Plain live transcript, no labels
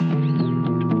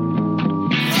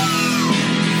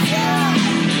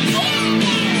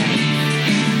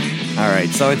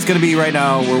So it's going to be right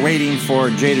now. We're waiting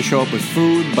for Jay to show up with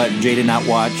food, but Jay did not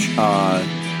watch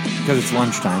because it's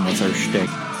lunchtime. That's our shtick.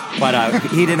 But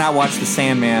he did not watch The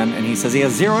Sandman, and he says he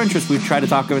has zero interest. We've tried to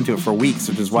talk him into it for weeks,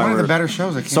 which is why one we're of the better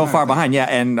shows that came so out. far behind. Yeah,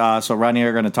 and so Rodney and I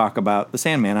are going to talk about The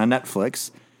Sandman on Netflix.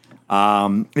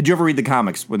 Did you ever read the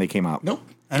comics when they came out? Nope.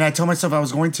 And I told myself I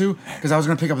was going to because I was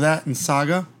going to pick up that and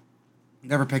Saga.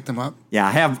 Never picked them up.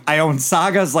 Yeah, I own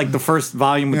Saga's, like the first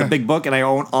volume with the big book, and I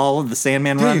own all of the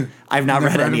Sandman Do run. you? I've not Never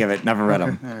read read any them? of it. Never read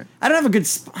them. All right. I don't have a good.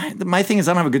 My thing is,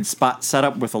 I don't have a good spot set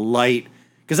up with a light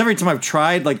because every time I've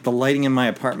tried, like the lighting in my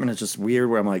apartment is just weird.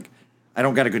 Where I'm like, I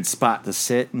don't got a good spot to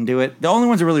sit and do it. The only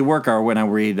ones that really work are when I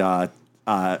read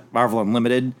Marvel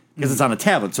Unlimited because it's on a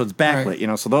tablet, so it's backlit. Right. You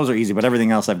know, so those are easy. But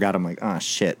everything else I've got, I'm like, oh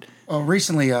shit. Well,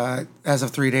 recently, as of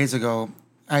 3 days ago,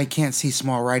 I can't see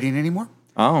small writing anymore.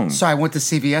 Oh, So I went to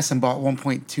CVS and bought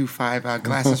 1.25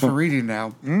 glasses for reading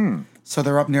now. So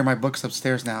they're up near my books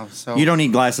upstairs now. So you don't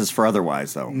need glasses for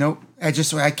otherwise, though. Nope. I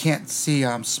can't see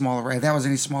smaller. If that was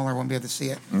any smaller, I wouldn't be able to see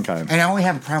it. Okay. And I only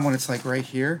have a problem when it's like right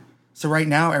here. So right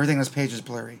now, everything on this page is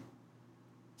blurry.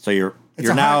 So you're It's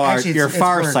a now hard- actually, you're it's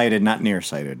blurred. farsighted, not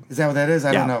nearsighted. Is that what that is?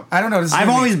 I Yeah. don't know. I don't know. This is I've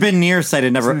gonna always been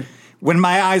nearsighted. Never. When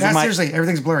my eyes were seriously,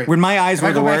 everything's blurry. when my eyes if were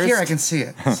I go the back worst, here, I can see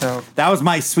it. So that was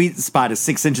my sweet spot. Is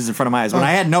 6 inches in front of my eyes. When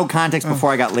I had no context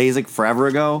before I got LASIK forever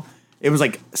ago, it was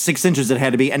like 6 inches. It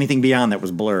had to be anything beyond that was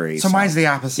blurry. so mine's the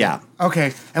opposite. Yeah.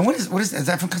 Okay. And what is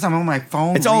that because I'm on my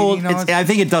phone? It's old. reading all this? I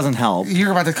think it doesn't help. You're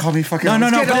about to call me fucking. No,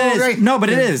 It's but getting it old, is. right? No, but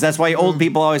it is. That's why old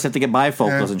people always have to get bifocals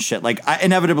Yeah. and shit. Like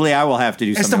inevitably, I will have to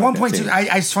do It's the something. 1.2.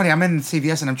 It's funny. I'm in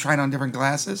CVS and I'm trying on different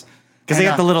glasses. because they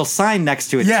And, got the little sign next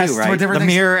to it yes, too, to right? The different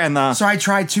things. mirror and the. So I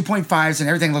tried 2.5s and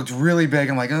everything looked really big.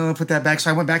 I'm like, oh, put that back.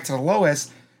 So I went back to the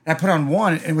lowest and I put on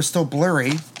 1 and it was still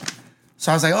blurry.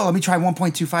 So I was like, oh, let me try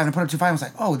 1.25 and I put up 2.5. I was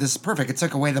like, oh, this is perfect. It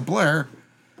took away the blur.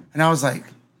 And I was like,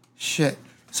 shit.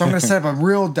 So I'm going to set up a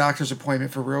real doctor's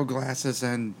appointment for real glasses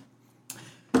and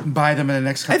buy them in the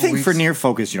next couple I think weeks. for near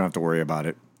focus, you don't have to worry about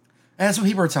it, And that's what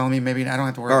people are telling me. Maybe I don't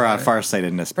have to worry or about it.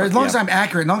 farsightedness. But as long as yeah. I'm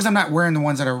accurate, as long as I'm not wearing the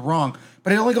ones that are wrong.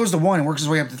 But it only goes to 1 and works its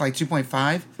way up to like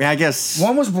 2.5. Yeah, I guess.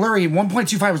 1 was blurry.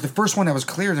 1.25 was the first one that was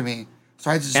clear to me. So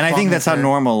I just And I bought think them that's how there.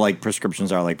 normal like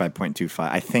prescriptions are, like by 0.25.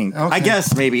 I think. Okay. I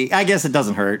guess maybe. I guess it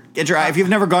doesn't hurt. Get your eye. If you've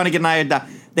never gone to get an eye,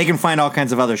 they can find all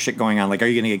kinds of other shit going on. Like, are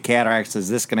you going to get cataracts? Is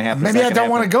this going to happen? Is Maybe that I gonna don't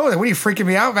want to happen? go there. What are you freaking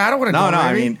me out? I don't want to No, go no. there.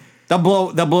 I mean, they'll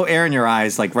blow air in your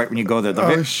eyes like right when you go there.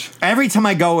 Every time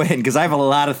I go in, because I have a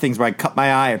lot of things where I cut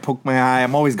my eye, I poke my eye.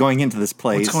 I'm always going into this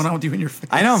place. What's going on with you in your face?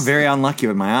 I know I'm very unlucky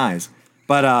with my eyes.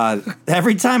 But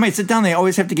every time I sit down, they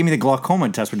always have to give me the glaucoma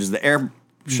test, which is the air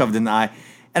shoved in the eye.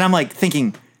 And I'm like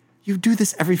thinking, you do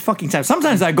this every fucking time.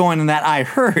 Sometimes I go in and that eye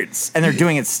hurts, and they're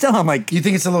doing it still. I'm like, You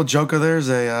think it's a little joke of theirs?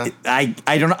 I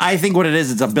don't know. I think what it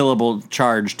is, it's a billable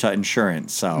charge to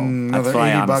insurance. So that's Another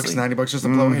why, $80, honestly, $90 just to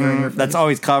blow air in your face. that's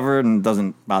always covered and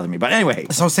doesn't bother me. But anyway,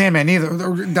 So Sandman,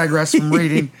 neither digress from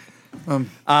reading.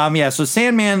 yeah. So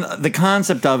Sandman, the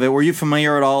concept of it, were you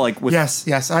familiar at all? Like with Yes.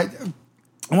 I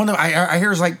wonder. I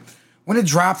hear it's like when it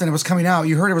dropped and it was coming out.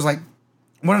 You heard it was like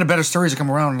one of the better stories that come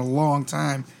around in a long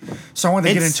time. So I wanted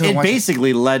to get into it. It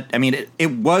basically led. I mean,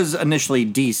 it was initially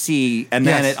DC, and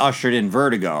then Yes. it ushered in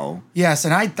Vertigo. Yes,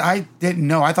 and I didn't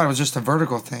know. I thought it was just a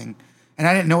Vertical thing, and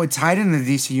I didn't know it tied into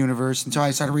the DC universe until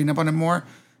I started reading up on it more.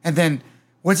 And then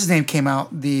what's his name came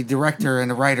out, the director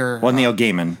and the writer. Well, Neil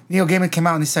Gaiman. Neil Gaiman came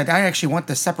out and he said, I actually want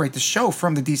to separate the show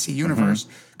from the DC universe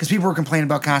because people were complaining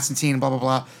about Constantine and blah, blah,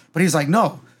 blah. But he's like,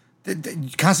 no,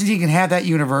 Constantine can have that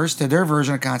universe, their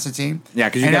version of Constantine. Yeah,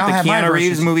 because you and got I'll the have my Keanu Reeves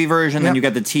versions. movie version, then Yep. you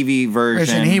got the TV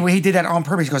version. And he did that on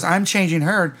purpose. He goes, I'm changing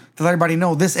her to let everybody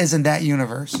know this isn't that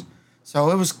universe.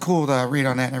 So it was cool to read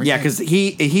on that and everything. Yeah, because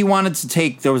he wanted to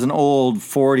take, there was an old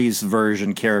 40s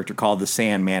version character called the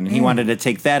Sandman, and he wanted to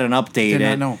take that and update Did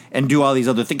not it know. and do all these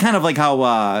other things. Kind of like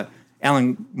how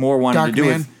Alan Moore wanted Dark to do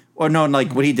Man? with, or no,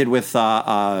 like what he did with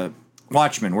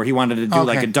Watchmen, where he wanted to do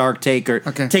like Okay. a dark take or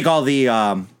Okay. take all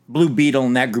the Blue Beetle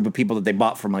and that group of people that they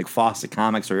bought from like Fawcett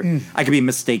Comics, or I could be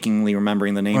mistakenly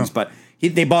remembering the names, but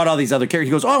they bought all these other characters.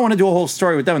 He goes, oh, I want to do a whole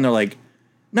story with them. And they're like,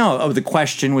 no, the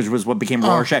Question, which was what became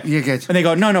Rorschach. you get- And they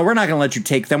go, no, we're not going to let you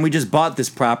take them. We just bought this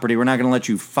property. We're not going to let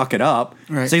you fuck it up.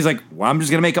 Right. So he's like, well, I'm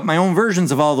just going to make up my own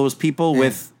versions of all those people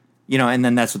with, and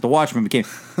then that's what the Watchmen became.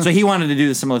 So he wanted to do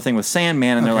the similar thing with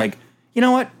Sandman, and they're like, you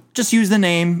know what? Just use the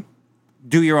name,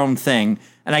 do your own thing.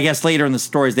 And I guess later in the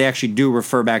stories, they actually do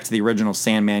refer back to the original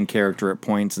Sandman character at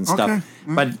points and stuff. Okay.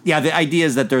 But yeah, the idea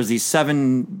is that there's these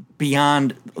 7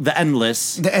 beyond the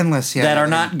endless The Endless, yeah. that are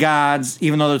not gods,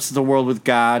 even though it's the world with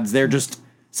gods. They're just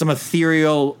some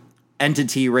ethereal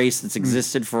entity race that's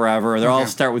existed forever. They all Okay.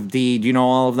 start with D. Do you know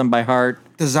all of them by heart?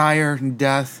 Desire and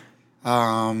Death.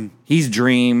 He's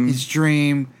Dream. He's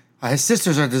Dream. His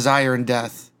sisters are Desire and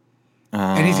Death.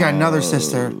 And he's got another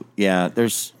sister. Yeah,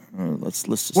 there's... let's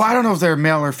just... Well, I don't know if they're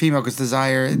male or female because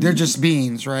Desire... They're just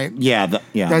beings, right? Yeah,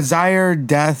 Desire,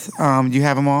 Death. Do you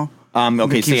have them all?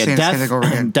 Okay, so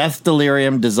yeah, Death,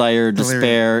 Delirium, Desire,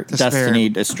 Despair, Destiny,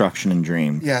 Destruction, and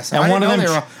Dream. Yes, and one of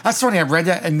them. That's funny. I read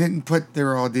that and didn't put they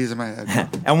were all these in my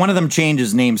head. And one of them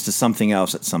changes names to something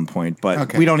else at some point,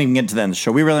 but we don't even get to that in the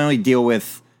show. We really only deal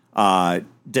with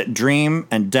Dream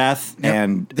and Death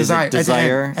and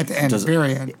Desire at the end,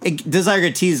 very end. Desire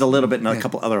gets teased a little bit in a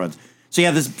couple other ones. So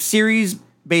yeah, this series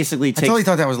basically takes. I totally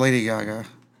thought that was Lady Gaga.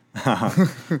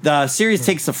 The series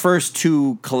takes the first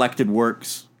 2 collected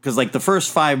works. Because, like, the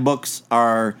first 5 books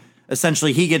are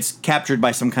essentially he gets captured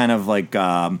by some kind of, like,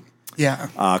 cultist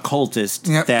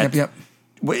that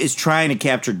is trying to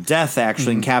capture Death,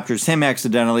 actually, and captures him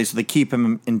accidentally, so they keep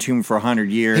him entombed for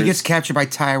 100 years. He gets captured by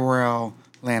Tyrell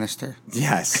Lannister.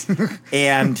 Yes.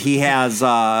 And he has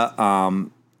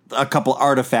a couple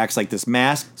artifacts, like this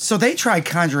mask. So they tried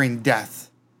conjuring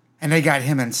Death, and they got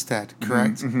him instead,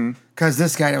 correct? Mm-hmm. Because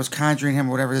this guy that was conjuring him,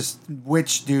 or whatever, this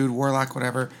witch dude, warlock,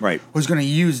 whatever, was going to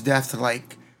use Death to,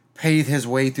 like, pave his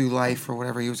way through life or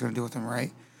whatever he was going to do with him,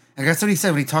 right? And that's what he said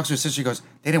when he talks to his sister. He goes,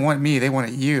 they didn't want me, they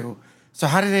wanted you. So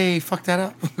how did they fuck that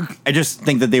up? I just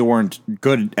think that they weren't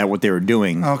good at what they were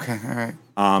doing. Okay, all right.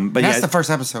 But that's the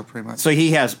first episode, pretty much. So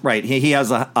he has, he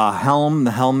has a helm,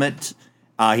 the helmet.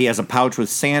 He has a pouch with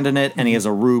sand in it, and he has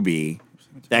a ruby.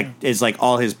 That is like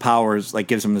all his powers, like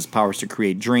gives him his powers to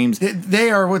create dreams.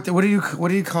 They are what do you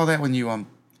call that when you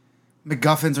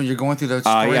MacGuffins when you're going through those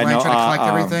storylines trying to collect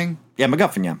everything? Yeah,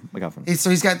 MacGuffin. So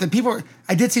he's got the people.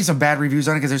 I did see some bad reviews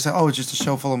on it because they said, "Oh, it's just a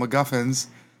show full of MacGuffins."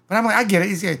 But I'm like, I get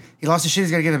it. He lost his shit.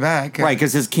 He's got to get it back. Right,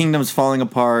 because his kingdom's falling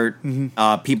apart.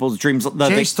 People's dreams.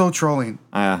 Jay's still trolling.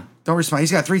 Don't respond.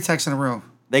 He's got 3 texts in a row.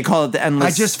 They call it the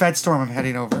endless. I just fed Storm. I'm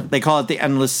heading over. They call it the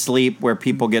endless sleep, where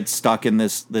people get stuck in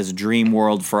this dream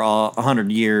world for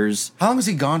 100 years. How long was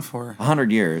he gone for?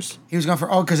 100 years. He was gone for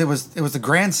because it was the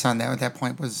grandson that at that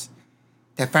point was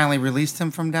that finally released him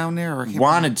from down there, or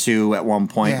wanted to at one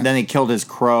point. Yeah. Then he killed his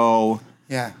crow.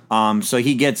 Yeah. So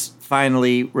he gets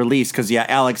finally released because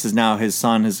Alex is now his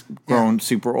son has grown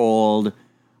super old,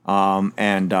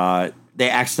 and they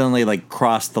accidentally like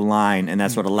crossed the line, and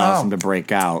that's what allows him to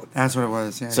break out. That's what it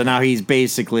was. Yeah. So now he's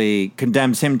basically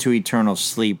condemns him to eternal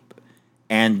sleep,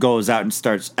 and goes out and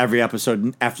starts every episode.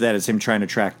 And after that is him trying to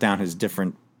track down his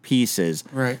different pieces.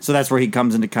 Right. So that's where he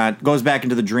comes into goes back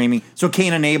into the dreaming. So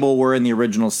Cain and Abel were in the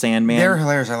original Sandman. They're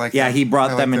hilarious. I like. Yeah, them. he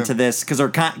brought them into this because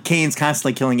Cain's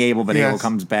constantly killing Abel, but Abel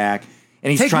comes back. And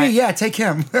he's take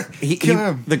him. Kill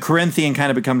him. The Corinthian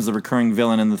kind of becomes the recurring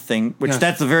villain in the thing, which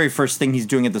that's the very first thing he's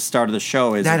doing at the start of the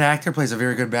show. Is that actor plays a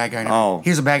very good bad guy now.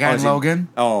 He's a bad guy in Logan.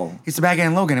 He's the bad guy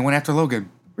in Logan and went after Logan.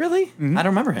 Really? Mm-hmm. I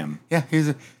don't remember him. Yeah,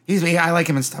 I like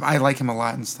him and stuff. I like him a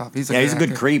lot and stuff. He's a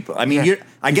good creep. I mean,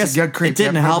 I guess it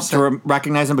didn't help to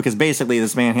recognize him because basically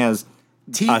this man has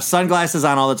sunglasses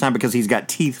on all the time because he's got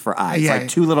teeth for eyes, like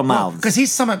 2 little mouths. Because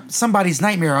he's somebody's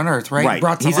nightmare on Earth, right? Right.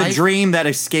 Brought to he's life. A dream that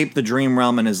escaped the dream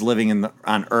realm and is living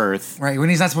on Earth. Right. When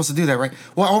he's not supposed to do that, right?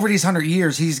 Well, over these 100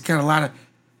 years, he's got a lot of.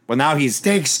 Well, now they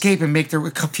escape and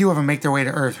a few of them make their way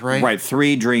to Earth, right? Right.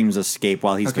 3 dreams escape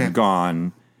while he's been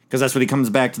gone. Because that's when he comes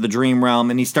back to the dream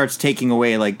realm and he starts taking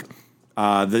away like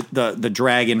the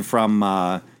dragon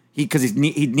from. Because he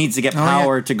needs to get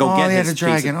power to go get his the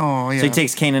dragon. So he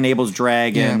takes Cain and Abel's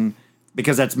dragon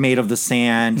because that's made of the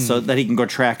sand, so that he can go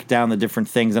track down the different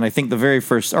things. And I think the very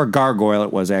first, or gargoyle,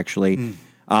 it was actually.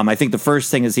 I think the first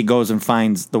thing is he goes and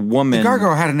finds the woman. The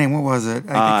gargoyle had a name. What was it?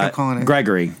 I kept calling it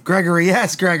Gregory. Gregory,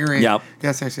 yes, Gregory. Yep.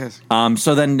 Yes.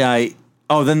 So then,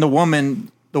 then the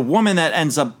woman that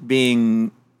ends up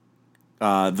being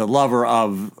the lover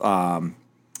of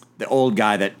the old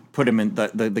guy that put him in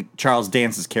the Charles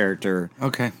Dance's character.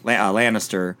 Okay.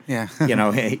 Lannister. Yeah.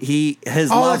 His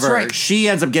lover. That's right. She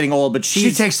ends up getting old, but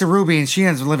she takes the ruby and she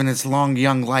ends up living this long,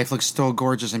 young life, looks still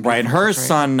gorgeous and beautiful. Right. And her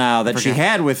son now that she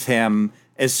had with him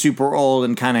is super old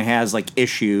and kind of has like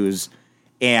issues.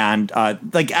 And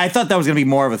I thought that was going to be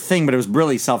more of a thing, but it was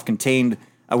really self-contained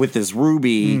with this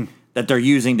ruby that they're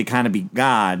using to kind of be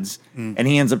gods. And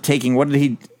he ends up taking, what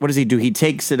does he do? He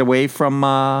takes it away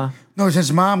from... No,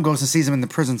 his mom goes and sees him in the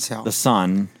prison cell. The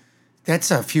son. That's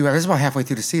that's about halfway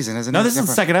through the season, isn't it? No, this is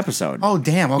the second episode. Oh,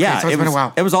 damn. Okay, so it's been a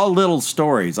while. It was all little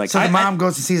stories. So the mom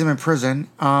goes and sees him in prison.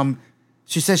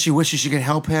 She says she wishes she could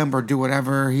help him or do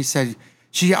whatever. He said...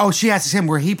 She asks him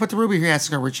where he put the ruby. He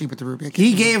asks her where she put the ruby.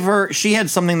 He gave her. She had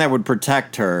something that would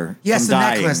protect her. Yes, from the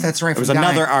dying. necklace. That's right. It was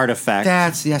another artifact.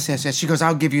 That's yes. She goes,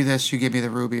 "I'll give you this. You give me the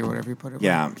ruby or whatever you put it."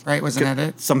 Yeah, right. Wasn't that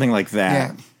it? Something like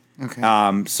that.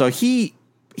 Okay. So he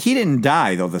didn't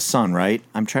die though. The son, right?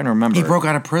 I'm trying to remember. He broke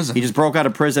out of prison. He just broke out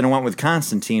of prison and went with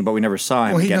Constantine, but we never saw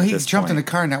him. Well, again he at this jumped in point.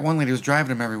 the car, and that one lady was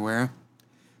driving him everywhere.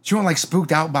 She went like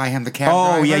spooked out by him. The cab.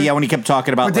 Oh driver. yeah, when he kept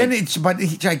talking about. But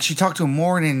then, she talked to him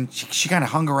more, and she kind of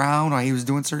hung around while he was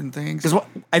doing certain things. Because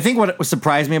I think what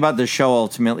surprised me about this show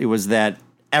ultimately was that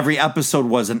every episode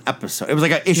was an episode. It was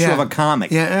like an issue of a comic.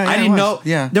 Yeah, I didn't know.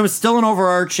 Yeah, there was still an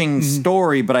overarching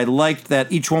story, but I liked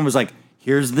that each one was like,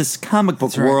 here's this comic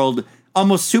book world,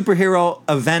 almost superhero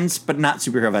events, but not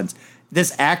superhero events.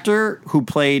 This actor who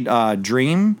played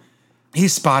Dream.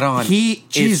 He's spot on.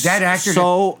 That actor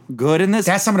so good in this.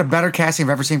 That's some of the better casting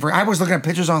I've ever seen. I was looking at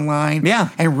pictures online,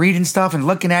 and reading stuff and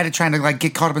looking at it, trying to like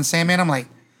get caught up in Sandman. I'm like,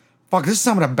 fuck, this is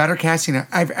some of the better casting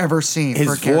I've ever seen.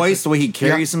 His voice, the way he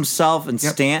carries himself and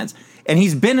stands, and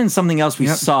he's been in something else we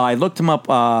saw. I looked him up.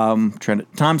 Tom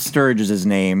Sturridge is his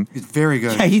name. He's very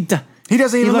good. Yeah, he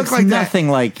doesn't even look like nothing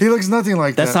that. like. He looks nothing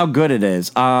like that's that. That's how good it is.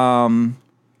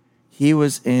 He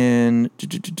was in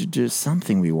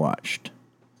something we watched.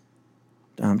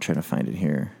 I'm trying to find it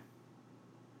here.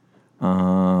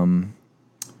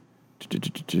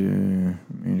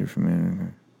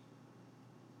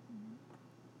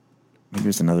 Maybe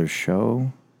it's another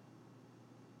show.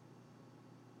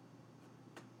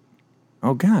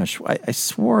 Oh gosh, I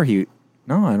swore he.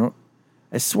 No, I don't.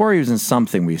 I swore he was in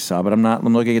something we saw, but I'm not.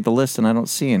 I'm looking at the list and I don't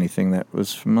see anything that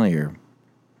was familiar.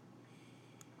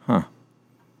 Huh.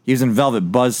 He was in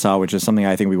Velvet Buzzsaw, which is something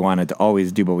I think we wanted to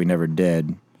always do, but we never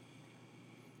did.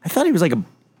 I thought he was like a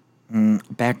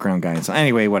background guy. So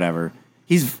anyway, whatever.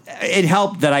 It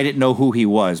helped that I didn't know who he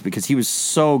was because he was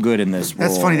so good in this role.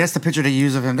 That's funny. That's the picture they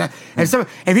use of him.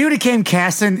 If he would have came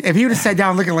casting, if he would have sat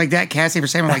down looking like that, casting for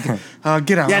Sam, like,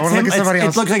 get out. Yeah, I want to look at somebody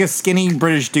else. It looks like a skinny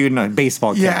British dude in a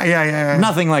baseball cap. Yeah.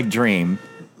 Nothing like Dream.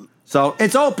 So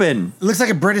it's open. It looks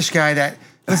like a British guy that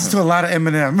listens to a lot of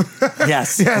Eminem.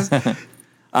 Yes. Yes.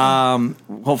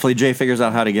 Hopefully Jay figures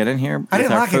out how to get in here. I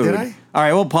didn't lock it, did I? All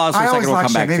right, we'll pause for a second. We'll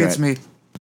come back to it. Maybe it's me.